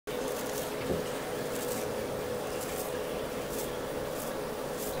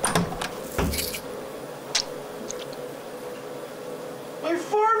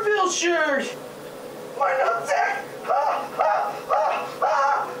shirt! My nutsack!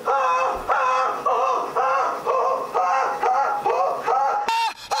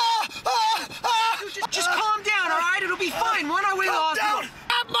 Just calm down, all right? It'll be fine. We're on our way to the hospital.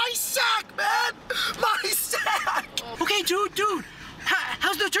 My sack, man! My sack! Okay, dude.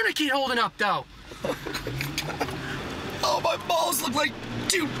 How's the tourniquet holding up, though? Oh, my balls look like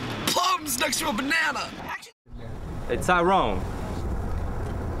two plums next to a banana. Hey, Tyrone.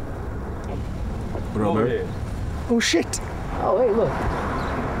 Brother. Oh shit. Oh, hey, look.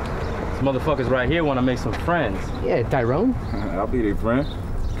 These motherfuckers right here want to make some friends. Yeah, Tyrone. I'll be their friend.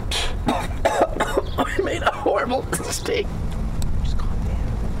 I made a horrible mistake. Just calm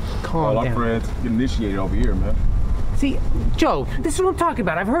down. Calm All down. our friends get initiated over here, man. See, Joe, this is what I'm talking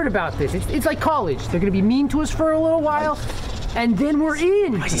about. I've heard about this. It's like college. They're gonna be mean to us for a little while, and then we're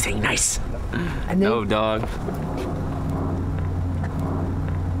in. Why is he saying nice? And then, No, dog.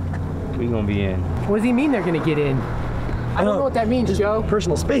 We gonna be in. what does he mean they're gonna get in? I don't know what that means, Joe.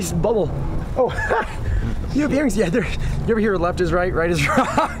 Personal space bubble. Oh, you have earrings? Yeah, you ever hear left is right, right is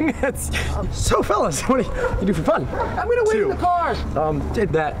wrong? So, fellas, what do you do for fun? I'm gonna wait in the car. Did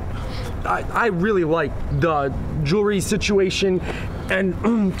that. I really like the jewelry situation, and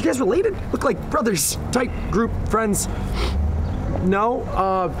you guys related? Look like brothers, type group, friends. No?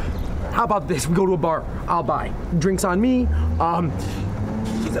 How about this? We go to a bar. I'll buy. Drinks on me.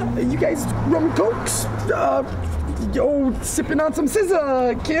 You guys rum and cokes? Yo, sipping on some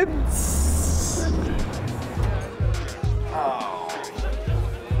scissor, kids. Oh.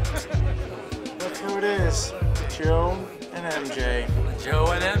 Look who it is. Joe and MJ.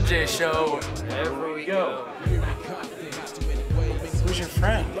 Joe and MJ show. There we go. Who's your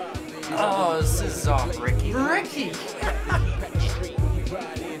friend? Oh, this is Ricky. Ricky!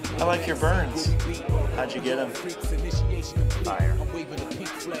 I like your burns. How'd you get them? Fire.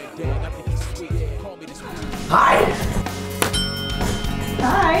 Hi.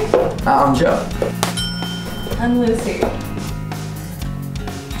 Hi, I'm Joe. I'm Lucy.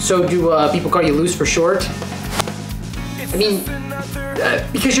 So do people call you Luce for short? I mean,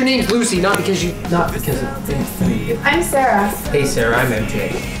 because your name's Lucy, not because of. I'm Sarah. Hey Sarah, I'm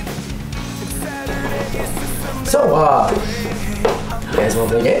MJ. So, you guys want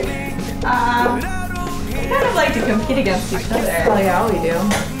to play a game? We kind of like to compete against each other. Oh yeah, we do.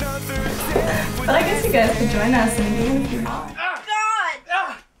 But I guess you guys could join us in a game if you want.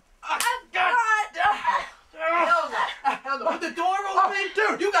 With the door open?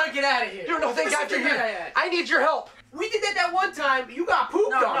 Dude, you gotta get out of here. Dude, no, thank God you're here. I need your help. We did that one time. You got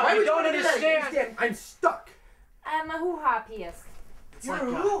pooped on. Why you would don't do that again? understand. I'm stuck. I'm a hoo-ha piece. You're a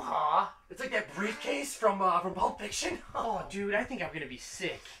hoo-ha? It's like that briefcase from Pulp Fiction. Oh, dude, I think I'm gonna be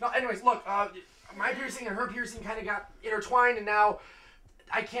sick. No, anyways, look, my piercing and her piercing kind of got intertwined, and now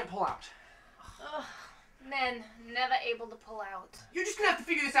I can't pull out. Ugh, men never able to pull out. You're just gonna have to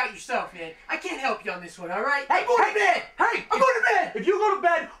figure this out yourself, man. I can't help you on this one, all right? Hey, go to bed. Hey, I'm going to bed. If you go to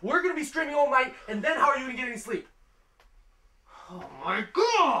bed, we're gonna be streaming all night, and then how are you gonna get any sleep? Oh my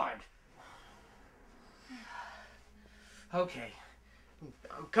God. Okay.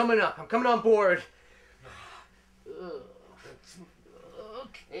 I'm coming up. I'm coming on board.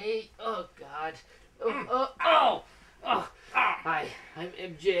 Okay. Oh, God. Oh. Hi, I'm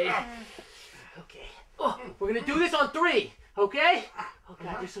MJ. Okay. Oh, we're gonna do this on 3, okay? Oh,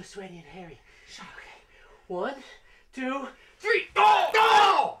 God, you're so sweaty and hairy. Okay. 1, 2, 3. Go!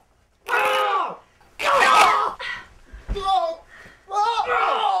 Go! Go! Go! Go!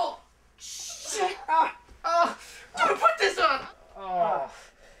 Oh! Shit! Dude, put this on! Oh.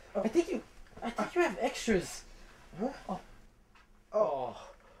 I think you have extras. Huh? Oh.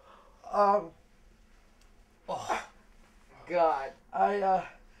 God, I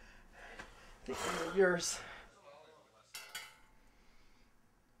think they're yours.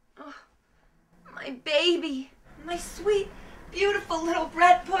 Oh, my baby. My sweet, beautiful little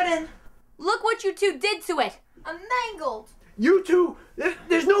bread pudding. Look what you two did to it. I'm mangled. You two,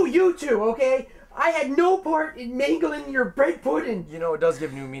 there's no you two, okay? I had no part in mangling your bread pudding. You know, it does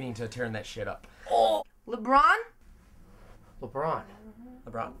give new meaning to tearing that shit up. Oh. LeBron? LeBron.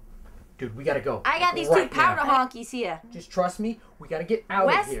 LeBron. Dude, we gotta go. I got these right two powder now. honkies here. Just trust me, we gotta get out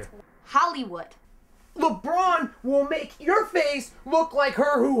West of here. Hollywood. LeBron will make your face look like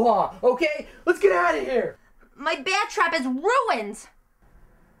her hoo-ha, okay? Let's get out of here. My bear trap is ruined.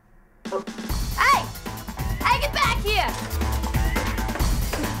 Hey! Hey, get back here!